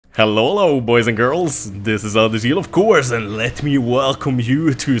Hello, boys and girls, this is Odyssey, of course, and let me welcome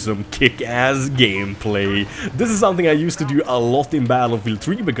you to some kick-ass gameplay. This is something I used to do a lot in Battlefield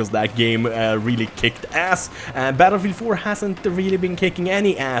 3 because that game really kicked ass. Battlefield 4 hasn't really been kicking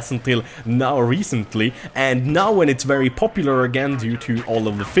any ass until now recently, and now when it's very popular again due to all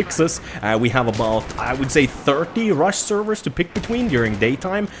of the fixes, we have about, I would say, 30 rush servers to pick between during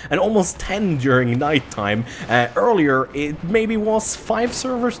daytime and almost 10 during nighttime. Earlier, it maybe was 5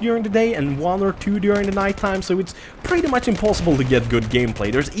 servers during the day and 1 or 2 during the nighttime, so it's pretty much impossible to get good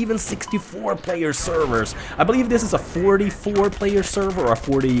gameplay. There's even 64-player servers. I believe this is a 44-player server or a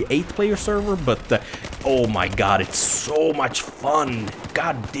 48-player server, but oh my god, it's so much fun.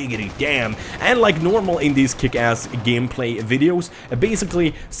 God diggity damn. And like normal in these kick-ass gameplay videos,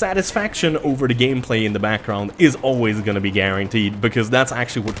 basically satisfaction over the gameplay in the background is always gonna be guaranteed, because that's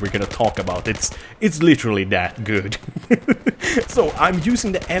actually what we're gonna talk about. It's literally that good. So I'm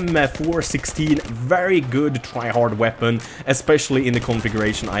using the M416, very good try-hard weapon, especially in the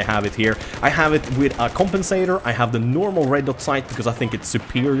configuration I have it here. I have it with a compensator. I have the normal red dot sight because I think it's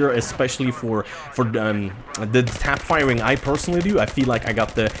superior, especially for the tap firing I personally do. I feel like I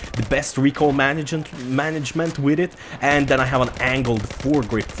got the best recoil management with it, and then I have an angled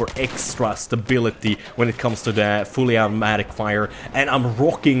foregrip for extra stability when it comes to the fully automatic fire, and I'm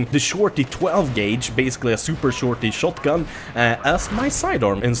rocking the shorty 12 gauge, basically a super shorty shotgun, as my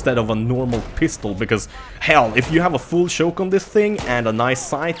sidearm instead of a normal pistol, because hell, if you have a full choke on this thing and a nice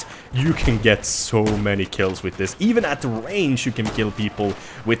sight, you can get so many kills with this. Even at the range you can kill people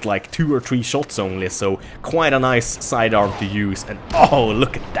with like 2 or 3 shots only, so quite a nice sidearm to use. And oh,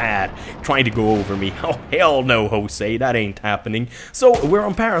 look at that, trying to go over me. Oh hell no, Jose, that ain't happening. So we're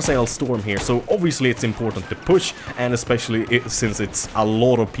on Parasail Storm here, so obviously it's important to push, and especially since it's a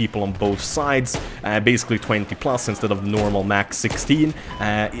lot of people on both sides, basically 20 plus instead of normal max 16.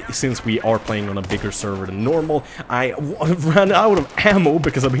 Since we are playing on a bigger server than normal, I ran out of ammo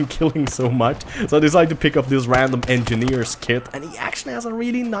because I've been killing so much, so I decided to pick up this random engineer's kit, and he actually has a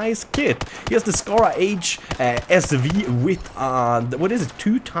really nice kit. He has the Scara H SV with what is it,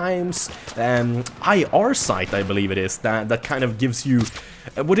 2 times IR sight, I believe it is, that kind of gives you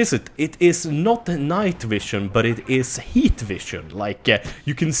what is it? It is not night vision, but it is heat vision. Like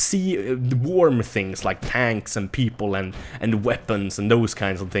you can see warm things like tanks and people and weapons and those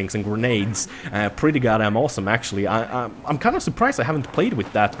kinds of things, and grenades. Pretty goddamn awesome, actually. I'm kind of surprised I haven't played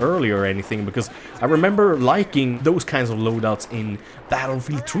with that earlier or anything, because I remember liking those kinds of loadouts in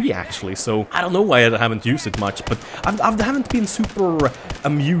Battlefield 3 actually, so I don't know why I haven't used it much, but I haven't been super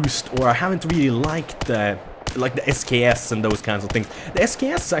amused, or I haven't really liked like the SKS and those kinds of things. The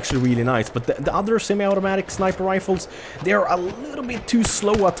SKS is actually really nice, but the other semi-automatic sniper rifles, they're a little bit too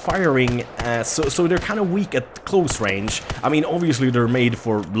slow at firing, so they're kind of weak at close range. I mean, obviously they're made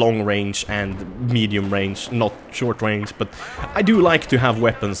for long range and medium range, not short range, but I do like to have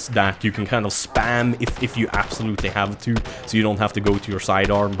weapons that you can kind of spam if you absolutely have to, so you don't have to go to your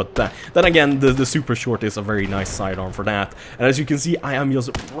sidearm. But then again, the super short is a very nice sidearm for that. And as you can see, I am just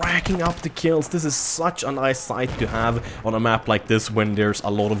racking up the kills. This is such a nice sight to have on a map like this when there's a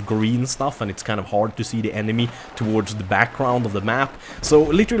lot of green stuff and it's kind of hard to see the enemy towards the background of the map. So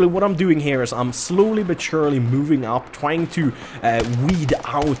literally what I'm doing here is I'm slowly but surely moving up, trying to weed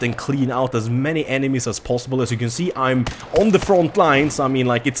out and clean out as many enemies as possible. As you can see, I'm on the front lines. I mean,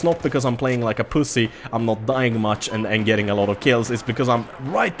 like, it's not because I'm playing like a pussy I'm not dying much and getting a lot of kills. It's because I'm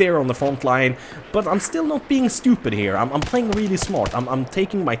right there on the front line, but I'm still not being stupid here. I'm playing really smart. I'm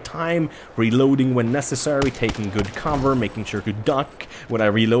taking my time, reloading when necessary, taking good cover, making sure to duck when I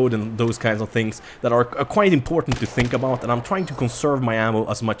reload, and those kinds of things that are quite important to think about. And I'm trying to conserve my ammo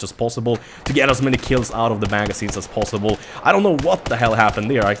as much as possible to get as many kills out of the magazines as possible. I don't know what the hell happened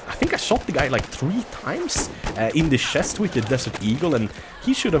there. I think I shot the guy like 3 times in the chest with the Desert Eagle, and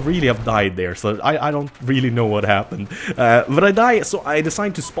he should have really have died there, so I don't really know what happened. But I die, so I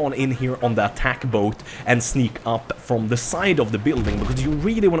decide to spawn in here on the attack boat and sneak up from the side of the building, because you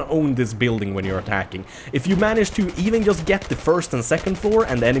really want to own this building when you're attacking. If you manage to even just get the 1st and 2nd floor,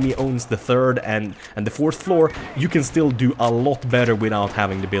 and the enemy owns the 3rd and the 4th floor, you can still do a lot better without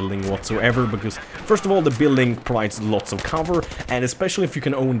having the building whatsoever, because first of all, the building provides lots of cover, and especially if you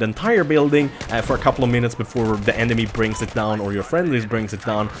can own the entire building for a couple of minutes before the enemy brings it down or your friendlies brings it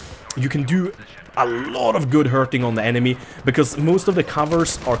down, you can do a lot of good hurting on the enemy, because most of the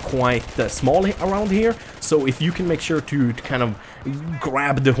covers are quite small around here. So if you can make sure to kind of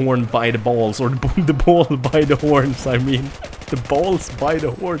grab the horn by the balls, or the ball by the horns, I mean, the balls by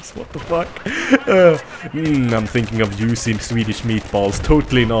the horns, what the fuck? I'm thinking of using Swedish meatballs,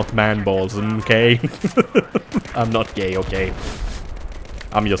 totally not man balls, okay? I'm not gay, okay?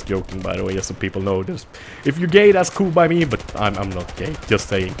 I'm just joking, by the way, just so people know this. If you're gay, that's cool by me, but I'm not gay, just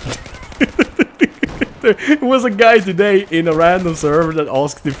saying. There was a guy today in a random server that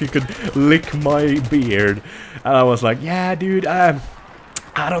asked if he could lick my beard. And I was like, yeah, dude,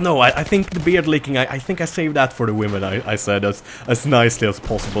 I don't know, I think the beard licking, I think I saved that for the women, I said as nicely as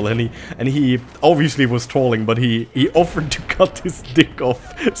possible, and he obviously was trolling, but he offered to cut his dick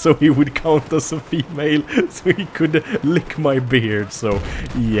off so he would count as a female, so he could lick my beard. So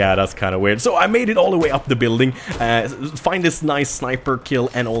yeah, that's kind of weird. So I made it all the way up the building, find this nice sniper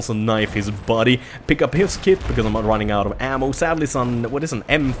kill, and also knife his buddy, pick up his kit because I'm running out of ammo. Sadly it's on, what is an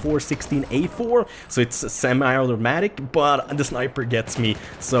M416A4, so it's semi-automatic, but the sniper gets me.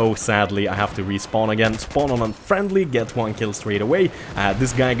 So sadly I have to respawn again, spawn on unfriendly, get one kill straight away.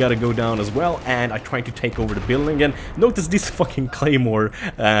 This guy gotta go down as well, and I try to take over the building again. Notice this fucking claymore,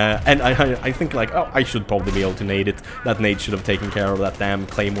 and I think like, oh, I should probably be able to nade it. That nade should have taken care of that damn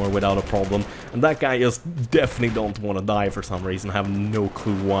claymore without a problem. And that guy just definitely don't want to die for some reason, I have no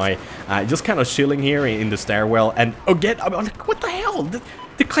clue why. Just kind of chilling here in the stairwell, and again, I'm like, what the hell?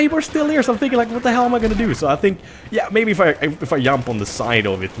 The claymore's still here, so I'm thinking like, what the hell am I gonna do? So I think, yeah, maybe if I jump on the side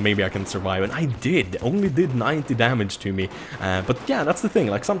of it, maybe I can survive. And I did, only did 90 damage to me. But yeah, that's the thing,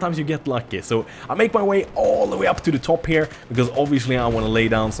 like sometimes you get lucky. So I make my way all the way up to the top here, because obviously I want to lay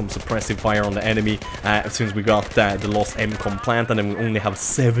down some suppressive fire on the enemy, since we got the lost MCOM plant, and then we only have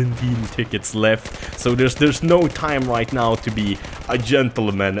 17 tickets left. So there's no time right now to be a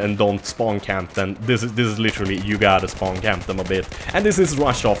gentleman and don't spawn camp them. This is literally, you gotta spawn camp them a bit. And this is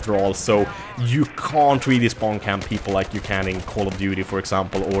Rush after all, so you can't really spawn camp people like you can in Call of Duty, for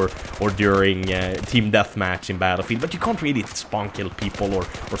example, or during team deathmatch in Battlefield, but you can't really spawn kill people or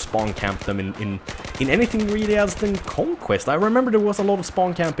spawn camp them in anything really else than Conquest. I remember there was a lot of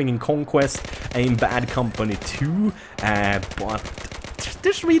spawn camping in Conquest and in Bad Company 2, but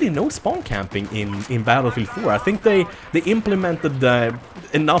there's really no spawn camping in Battlefield 4. I think they implemented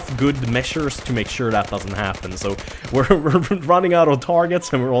enough good measures to make sure that doesn't happen. So we're running out of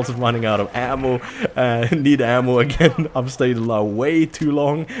targets, and we're also running out of ammo. Need ammo again. I've stayed alive way too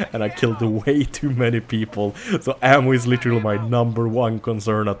long, and I killed way too many people. So ammo is literally my #1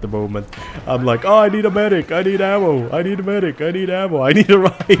 concern at the moment. I'm like, oh, I need a medic, I need ammo, I need a medic, I need ammo, I need a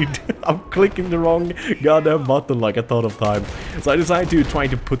ride. I'm clicking the wrong goddamn button like a ton of time. So I decided to try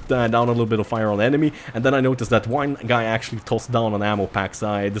to put down a little bit of fire on the enemy, and then I noticed that one guy actually tossed down an ammo pack. So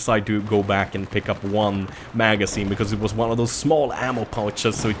I decided to go back and pick up one magazine, because it was one of those small ammo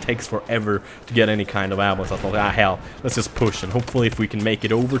pouches, so it takes forever to get any kind of ammo. So I thought, ah hell, let's just push, and hopefully if we can make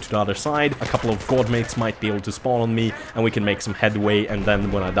it over to the other side, a couple of squad mates might be able to spawn on me, and we can make some headway, and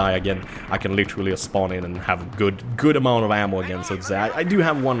then when I die again, I can literally just spawn in and have a good amount of ammo again, so to say. I do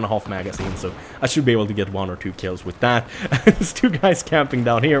have 1.5 magazines, so I should be able to get 1 or 2 kills with that. There's 2 guys camping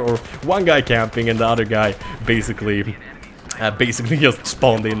down here, or 1 guy camping, and the other guy basically just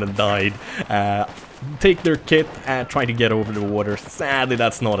spawned in and died. Take their kit and try to get over the water. Sadly,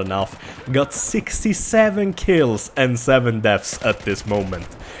 that's not enough. Got 67 kills and 7 deaths at this moment.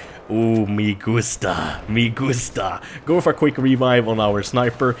 Oh, me gusta, me gusta. Go for a quick revive on our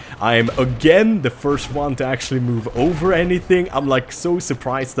sniper. I'm again the first one to actually move over anything. I'm like so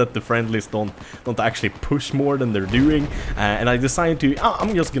surprised that the friendlies don't actually push more than they're doing. And I decided to,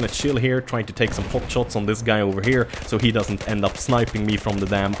 I'm just gonna chill here, trying to take some pot shots on this guy over here, so he doesn't end up sniping me from the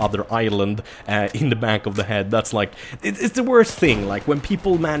damn other island in the back of the head. That's like, it's the worst thing. Like when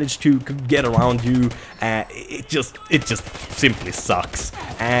people manage to get around you, it just simply sucks.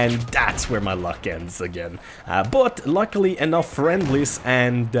 And that's where my luck ends again. But luckily enough, friendlies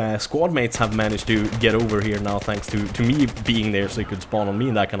and squad mates have managed to get over here now, thanks to me being there, so you could spawn on me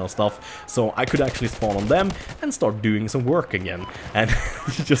and that kind of stuff. So I could actually spawn on them and start doing some work again, and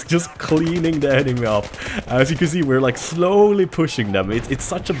just cleaning the enemy up. As you can see, we're like slowly pushing them. It's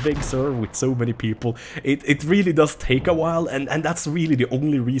such a big server with so many people. It really does take a while, and that's really the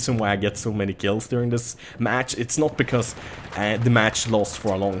only reason why I get so many kills during this match. It's not because the match lost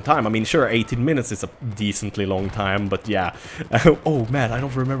for a long time. I mean, sure, 18 minutes is a decently long time, but yeah. Oh man, I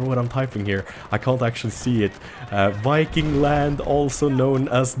don't remember what I'm typing here. I can't actually see it. Viking land, also known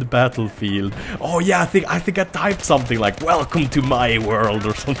as the battlefield. Oh yeah, I think I typed something like "Welcome to my world"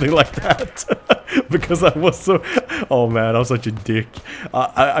 or something like that. because I was so... Oh man, I'm such a dick.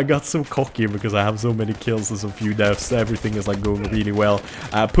 I got so cocky because I have so many kills and so few deaths. Everything is like going really well.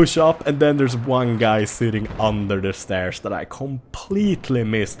 Push up, and then there's one guy sitting under the stairs that I completely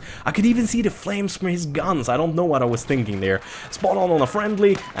missed. I could even see the flames from his guns. I don't know what I was thinking there. Spot on a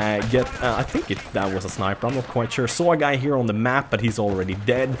friendly. I think that was a sniper. I'm not quite sure. Saw a guy here on the map, but he's already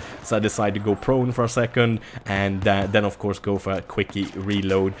dead. So I decided to go prone for a second, and then of course go for a quickie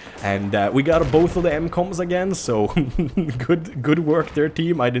reload. And we got both of the MCOMs again, so good work there,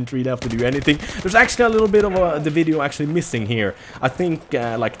 team. I didn't really have to do anything. There's actually a little bit of the video actually missing here. I think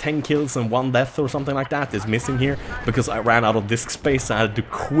like 10 kills and 1 death or something like that is missing here, because I ran out of disk space. I had to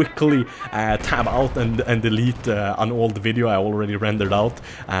quickly tab out and delete on all the video I already rendered out.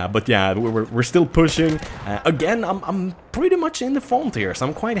 But yeah, we're still pushing. Again, I'm pretty much in the front here, so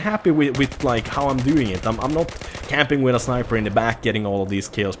I'm quite happy with like how I'm doing it. I'm not camping with a sniper in the back getting all of these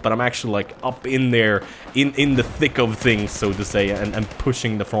kills, but I'm actually like up in there in the thick of things, so to say, and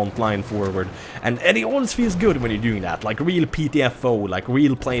pushing the front line forward. And it always feels good when you're doing that, like real PTFO, like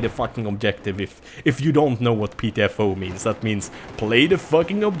real play the fucking objective. If you don't know what PTFO means, that means play the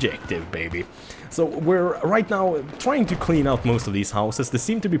fucking objective, baby. So we're right now trying to clean out most of these houses. They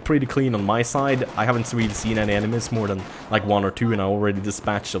seem to be pretty clean on my side. I haven't really seen any enemies, more than like 1 or 2, and I already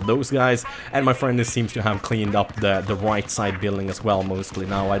dispatched of those guys. And my friend seems to have cleaned up the right side building as well, mostly.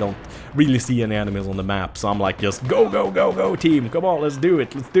 Now I don't really see any enemies on the map, so I'm like, just go, go, go, go, team. Come on, let's do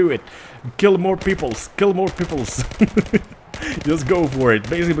it, let's do it. Kill more peoples, kill more peoples. Just go for it,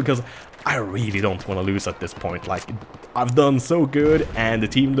 basically because I really don't want to lose at this point. Like, I've done so good and the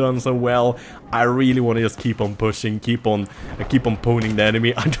team done so well. I really want to just keep on pushing, keep on poning the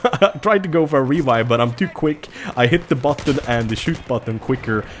enemy. I tried to go for a revive, but I'm too quick. I hit the button and the shoot button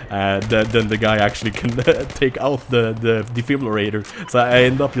quicker than the guy actually can take out the defibrillator. So I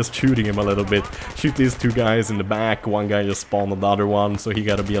end up just shooting him a little bit. Shoot these 2 guys in the back. One guy just spawned on the other one, so he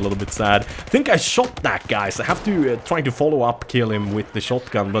gotta be a little bit sad. I think I shot that guy, so I have to try to follow up kill him with the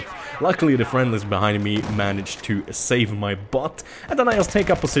shotgun, but luckily the friendlies behind me managed to save my butt. And then I just take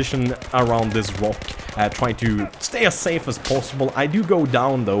a position around this rock, trying to stay as safe as possible. I do go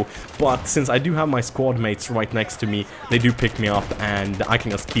down though, but since I do have my squad mates right next to me, they do pick me up, and I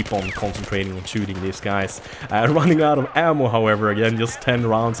can just keep on concentrating on shooting these guys. Running out of ammo, however, again, just 10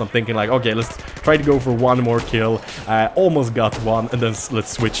 rounds. I'm thinking like, okay, let's try to go for 1 more kill. Almost got 1, and then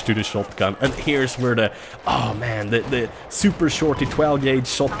let's switch to the shotgun. And here's where oh man, the super shorty 12 gauge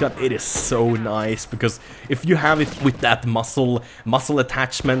shotgun, it is so nice, because if you have it with that muscle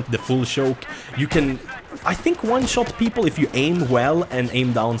attachment, the full choke, you can, I think, one-shot people if you aim well and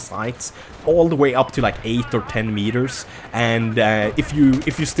aim down sights all the way up to like 8 or 10 meters. And if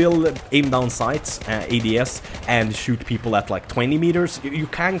you still aim down sights, ADS, and shoot people at like 20 meters, you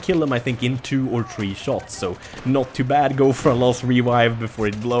can kill them, I think, in 2 or 3 shots. So not too bad. Go for a last revive before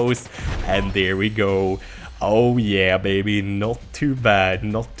it blows, and there we go. Oh yeah, baby, not too bad,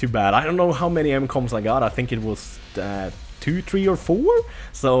 not too bad. I don't know how many MCOMs I got. I think it was 2, 3, or 4.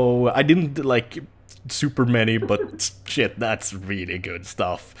 So I didn't like super many, but shit, that's really good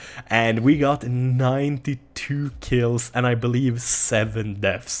stuff. And we got 92 kills and I believe 7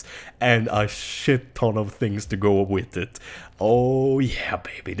 deaths and a shit ton of things to go with it. Oh yeah,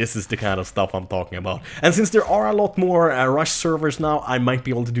 baby, this is the kind of stuff I'm talking about. And since there are a lot more Rush servers now, I might be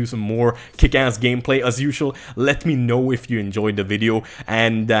able to do some more kick-ass gameplay as usual. Let me know if you enjoyed the video,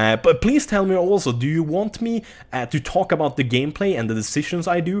 and but please tell me also, do you want me to talk about the gameplay and the decisions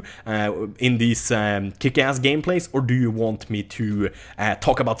I do in these kick-ass gameplays, or do you want me to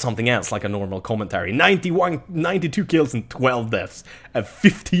talk about something else, like a normal commentary? 92 kills and 12 deaths at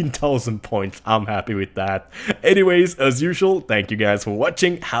 15,000 points. I'm happy with that. Anyways, as usual, thank you guys for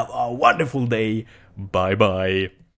watching. Have a wonderful day. Bye bye.